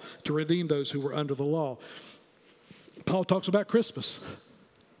law, to redeem those who were under the law. Paul talks about Christmas.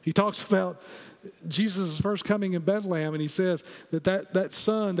 He talks about Jesus' first coming in Bethlehem, and he says that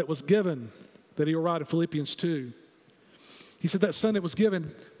son that was given, that he will write in Philippians 2. He said that son that was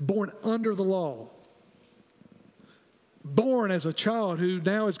given, born under the law, born as a child who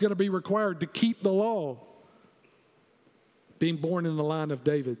now is going to be required to keep the law, being born in the line of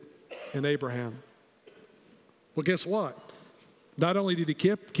David and Abraham. Well, guess what? Not only did he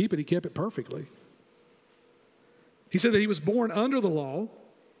keep it, he kept it perfectly. He said that he was born under the law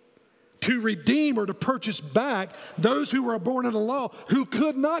to redeem or to purchase back those who were born under the law who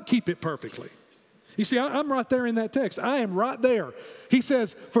could not keep it perfectly. You see, I'm right there in that text. I am right there. He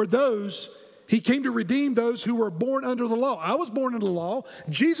says, for those, he came to redeem those who were born under the law. I was born under the law.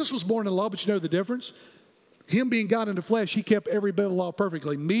 Jesus was born under the law, but you know the difference? Him being God in the flesh, he kept every bit of the law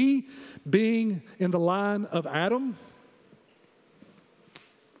perfectly. Me being in the line of Adam,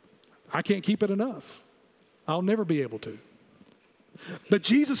 I can't keep it enough. I'll never be able to. But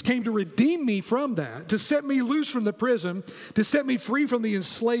Jesus came to redeem me from that, to set me loose from the prison, to set me free from the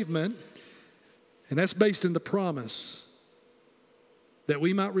enslavement. And that's based in the promise that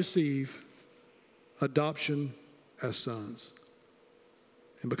we might receive adoption as sons.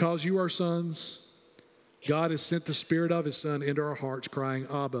 And because you are sons, God has sent the Spirit of His Son into our hearts, crying,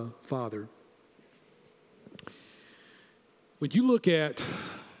 Abba, Father. When you look at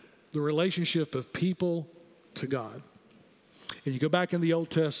the relationship of people to God, and you go back in the Old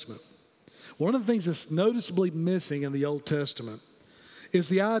Testament, one of the things that's noticeably missing in the Old Testament is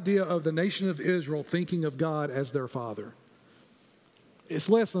the idea of the nation of Israel thinking of God as their father. It's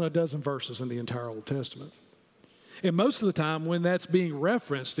less than a dozen verses in the entire Old Testament. And most of the time when that's being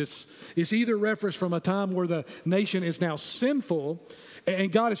referenced, it's either referenced from a time where the nation is now sinful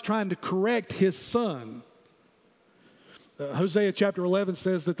and God is trying to correct His son. Hosea chapter 11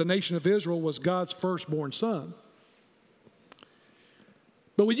 says that the nation of Israel was God's firstborn son.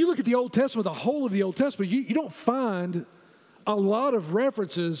 But when you look at the Old Testament, the whole of the Old Testament, you don't find a lot of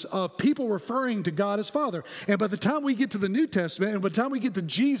references of people referring to God as Father. And by the time we get to the New Testament, and by the time we get to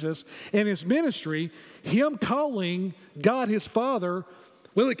Jesus and His ministry, Him calling God His Father,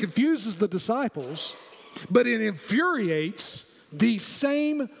 well, it confuses the disciples, but it infuriates these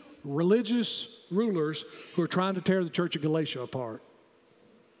same religious rulers who are trying to tear the church of Galatia apart.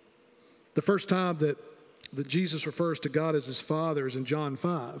 The first time that Jesus refers to God as His Father is in John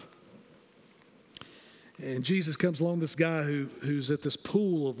 5. And Jesus comes along this guy who's at this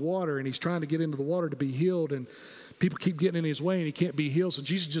pool of water, and he's trying to get into the water to be healed, and people keep getting in his way, and he can't be healed. So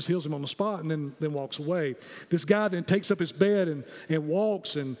Jesus just heals him on the spot and then walks away. This guy then takes up his bed and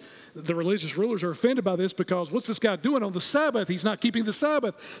walks, and the religious rulers are offended by this because what's this guy doing on the Sabbath? He's not keeping the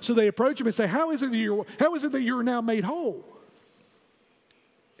Sabbath. So they approach him and say, how is it that you're now made whole?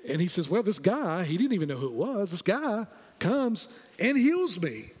 And he says, well, this guy, he didn't even know who it was. This guy comes and heals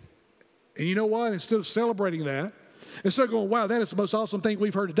me. And you know what? Instead of celebrating that, instead of going, wow, that is the most awesome thing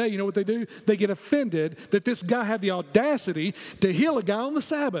we've heard today, you know what they do? They get offended that this guy had the audacity to heal a guy on the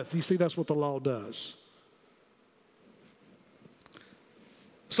Sabbath. You see, that's what the law does.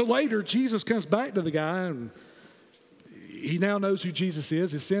 So later, Jesus comes back to the guy, and he now knows who Jesus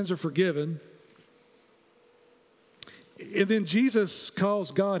is. His sins are forgiven. And then Jesus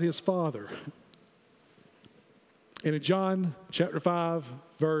calls God His Father. And in John chapter 5,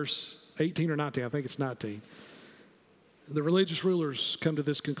 verse 18 or 19, I think it's 19, the religious rulers come to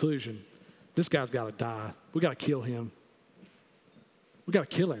this conclusion. This guy's got to die. We got to kill him. We got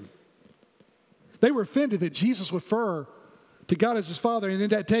to kill him. They were offended that Jesus would refer to God as His Father. And in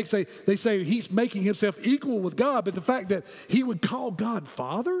that text, they say He's making Himself equal with God. But the fact that He would call God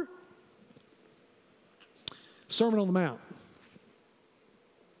Father? Sermon on the Mount.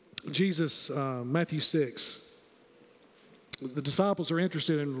 Jesus, Matthew 6. The disciples are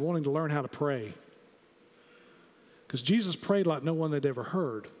interested in wanting to learn how to pray. Because Jesus prayed like no one they'd ever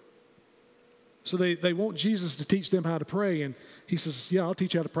heard. So they want Jesus to teach them how to pray. And He says, yeah, I'll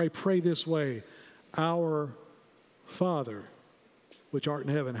teach you how to pray. Pray this way. Our Father, which art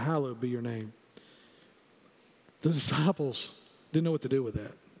in heaven, hallowed be your name. The disciples didn't know what to do with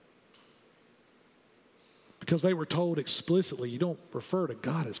that. Because they were told explicitly, you don't refer to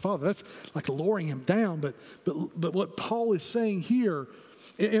God as Father. That's like lowering Him down. But what Paul is saying here,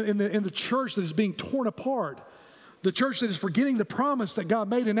 in the church that is being torn apart, the church that is forgetting the promise that God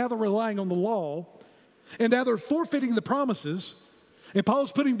made, and now they're relying on the law, and now they're forfeiting the promises, and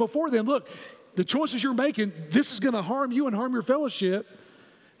Paul's putting before them, look, the choices you're making, this is going to harm you and harm your fellowship.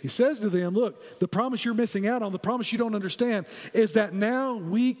 He says to them, look, the promise you're missing out on, the promise you don't understand, is that now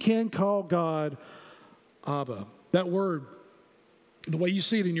we can call God Abba. That word, the way you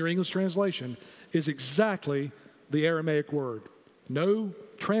see it in your English translation, is exactly the Aramaic word. No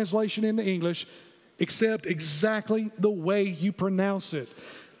translation into English except exactly the way you pronounce it.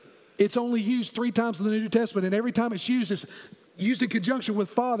 It's only used 3 times in the New Testament, and every time it's used in conjunction with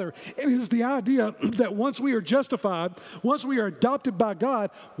Father. It is the idea that once we are justified, once we are adopted by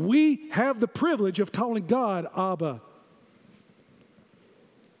God, we have the privilege of calling God Abba.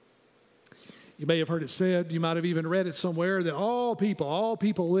 You may have heard it said, you might have even read it somewhere, that all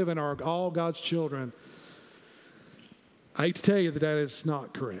people live in are all God's children. I hate to tell you that that is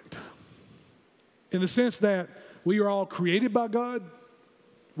not correct. In the sense that we are all created by God,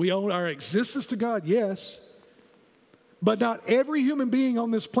 we owe our existence to God, yes. But not every human being on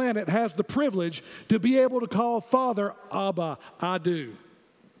this planet has the privilege to be able to call Father Abba. I do.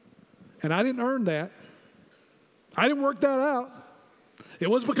 And I didn't earn that. I didn't work that out. It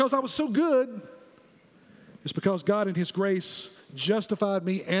wasn't because I was so good. It's because God in His grace justified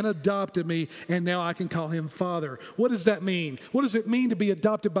me and adopted me, and now I can call Him Father. What does that mean? What does it mean to be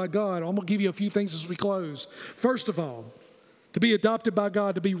adopted by God? I'm going to give you a few things as we close. First of all, to be adopted by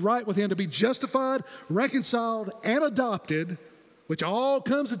God, to be right with Him, to be justified, reconciled, and adopted, which all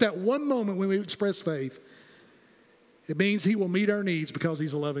comes at that one moment when we express faith, It means he will meet our needs because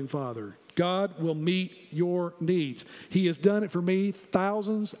he's a loving Father. God will meet your needs. He has done it for me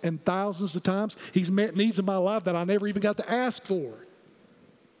thousands and thousands of times. He's met needs in my life that I never even got to ask for.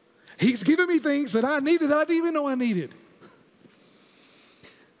 He's given me things that I needed that I didn't even know I needed.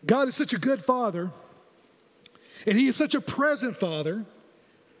 God is such a good Father, and he is such a present Father.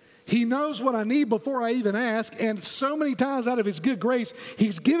 He knows what I need before I even ask, and so many times out of his good grace,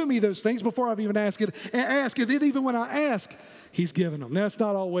 he's given me those things before I've even asked it. And then even when I ask, he's given them. Now, that's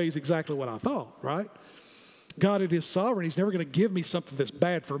not always exactly what I thought, right? God, it is sovereign. He's never going to give me something that's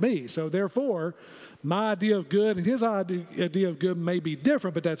bad for me. So therefore, my idea of good and his idea of good may be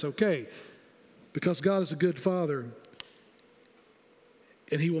different, but that's okay. Because God is a good Father,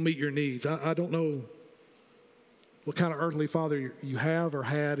 and he will meet your needs. I don't know what kind of earthly father you have or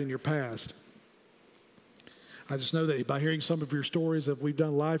had in your past. I just know that by hearing some of your stories that we've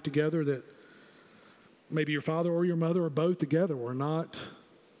done life together, that maybe your father or your mother or both together were not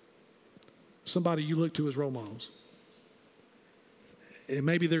somebody you look to as role models. And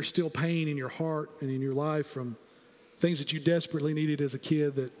maybe there's still pain in your heart and in your life from things that you desperately needed as a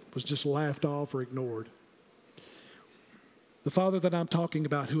kid that was just laughed off or ignored. The Father that I'm talking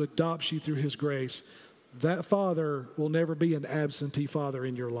about, who adopts you through his grace, that Father will never be an absentee father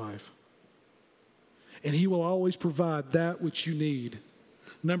in your life. And he will always provide that which you need.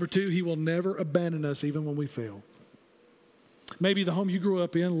 Number two, he will never abandon us even when we fail. Maybe the home you grew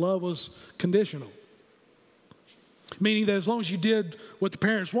up in, love was conditional. Meaning that as long as you did what the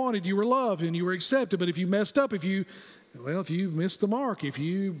parents wanted, you were loved and you were accepted. But if you messed up, if you missed the mark, if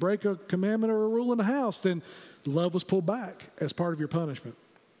you break a commandment or a rule in the house, then love was pulled back as part of your punishment.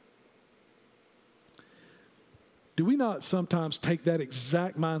 Do we not sometimes take that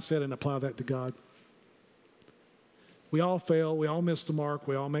exact mindset and apply that to God? We all fail, we all miss the mark,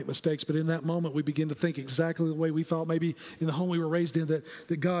 we all make mistakes, but in that moment we begin to think exactly the way we thought maybe in the home we were raised in,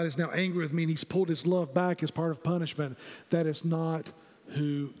 that God is now angry with me and he's pulled his love back as part of punishment. That is not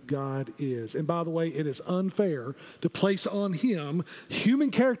who God is. And by the way, it is unfair to place on him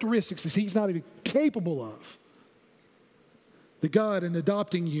human characteristics that he's not even capable of. That God, in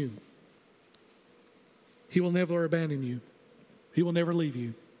adopting you, he will never abandon you. He will never leave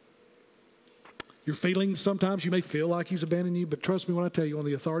you. Your feelings, sometimes you may feel like he's abandoned you, but trust me when I tell you, on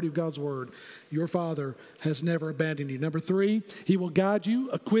the authority of God's word, your Father has never abandoned you. Number three, he will guide you,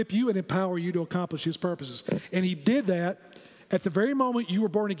 equip you, and empower you to accomplish his purposes. And he did that at the very moment you were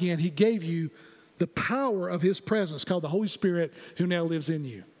born again. He gave you the power of his presence, called the Holy Spirit, who now lives in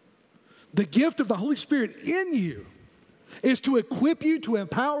you. The gift of the Holy Spirit in you is to equip you, to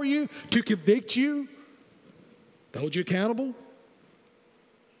empower you, to convict you, to hold you accountable.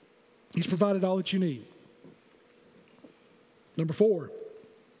 He's provided all that you need. Number four,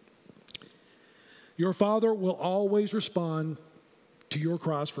 your Father will always respond to your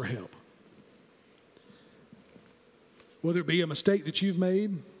cries for help. Whether it be a mistake that you've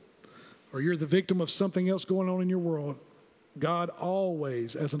made or you're the victim of something else going on in your world, God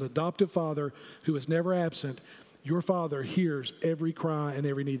always, as an adoptive Father who is never absent, your Father hears every cry and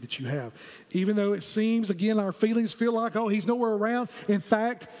every need that you have. Even though it seems, again, our feelings feel like, oh, he's nowhere around. In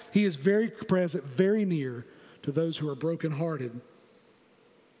fact, he is very present, very near to those who are brokenhearted.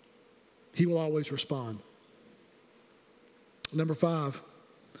 He will always respond. Number five,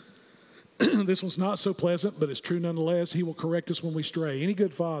 this one's not so pleasant, but it's true nonetheless. He will correct us when we stray. Any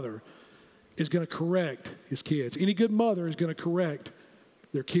good father is going to correct his kids. Any good mother is going to correct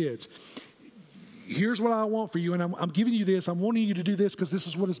their kids. Here's what I want for you, and I'm giving you this. I'm wanting you to do this because this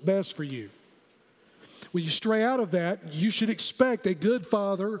is what is best for you. When you stray out of that, you should expect a good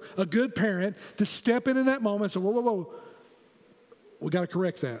father, a good parent, to step in that moment and say, whoa. We got to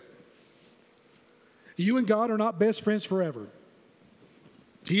correct that. You and God are not best friends forever.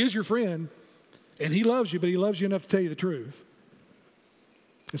 He is your friend, and he loves you, but he loves you enough to tell you the truth.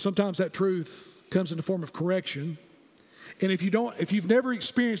 And sometimes that truth comes in the form of correction. And if you've never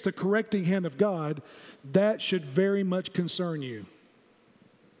experienced the correcting hand of God, that should very much concern you.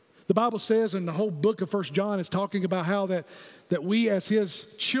 The Bible says, and the whole book of 1 John is talking about how that we as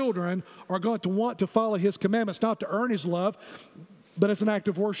his children are going to want to follow his commandments, not to earn his love, but as an act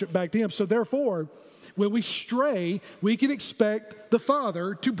of worship back to him. So therefore, when we stray, we can expect the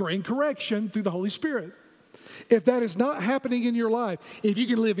Father to bring correction through the Holy Spirit. If that is not happening in your life, if you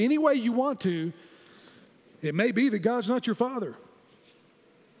can live any way you want to, it may be that God's not your Father,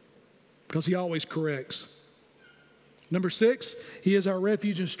 because he always corrects. Number six, he is our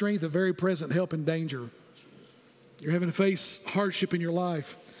refuge and strength, a very present help in danger. You're having to face hardship in your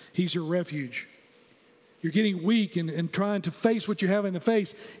life. He's your refuge. You're getting weak and trying to face what you have in the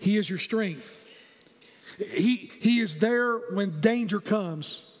face. He is your strength. He is there when danger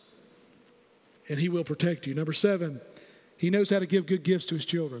comes, and he will protect you. Number 7, he knows how to give good gifts to his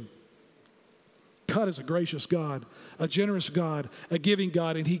children. God is a gracious God, a generous God, a giving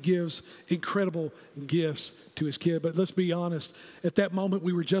God, and he gives incredible gifts to his kid. But let's be honest, at that moment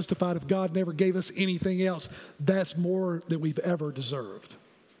we were justified. If God never gave us anything else, that's more than we've ever deserved.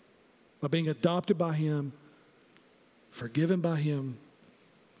 By being adopted by him, forgiven by him,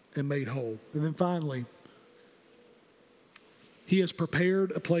 and made whole. And then finally, he has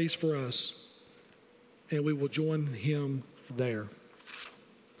prepared a place for us, and we will join him there.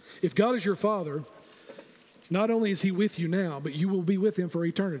 If God is your Father, not only is he with you now, but you will be with him for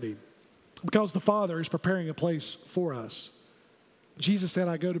eternity, because the Father is preparing a place for us. Jesus said,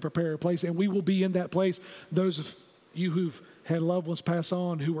 I go to prepare a place, and we will be in that place. Those of you who've had loved ones pass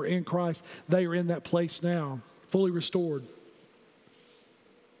on who are in Christ, they are in that place now, fully restored.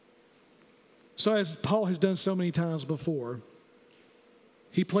 So as Paul has done so many times before,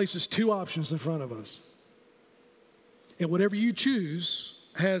 he places 2 options in front of us. And whatever you choose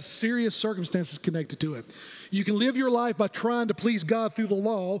has serious circumstances connected to it. You can live your life by trying to please God through the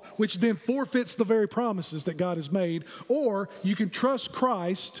law, which then forfeits the very promises that God has made. Or you can trust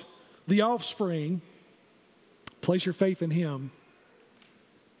Christ, the offspring, place your faith in him,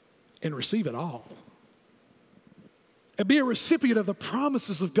 and receive it all. And be a recipient of the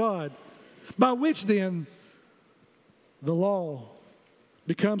promises of God, by which then the law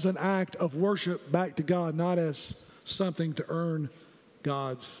becomes an act of worship back to God, not as something to earn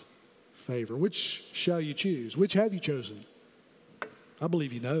God's favor. Which shall you choose? Which have you chosen? I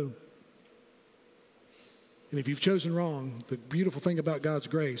believe you know. And if you've chosen wrong, the beautiful thing about God's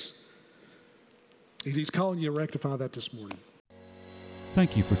grace is he's calling you to rectify that this morning.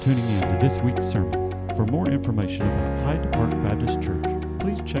 Thank you for tuning in to this week's sermon. For more information about Hyde Park Baptist Church,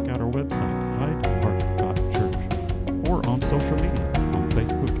 please check out our website, hyde-park.org.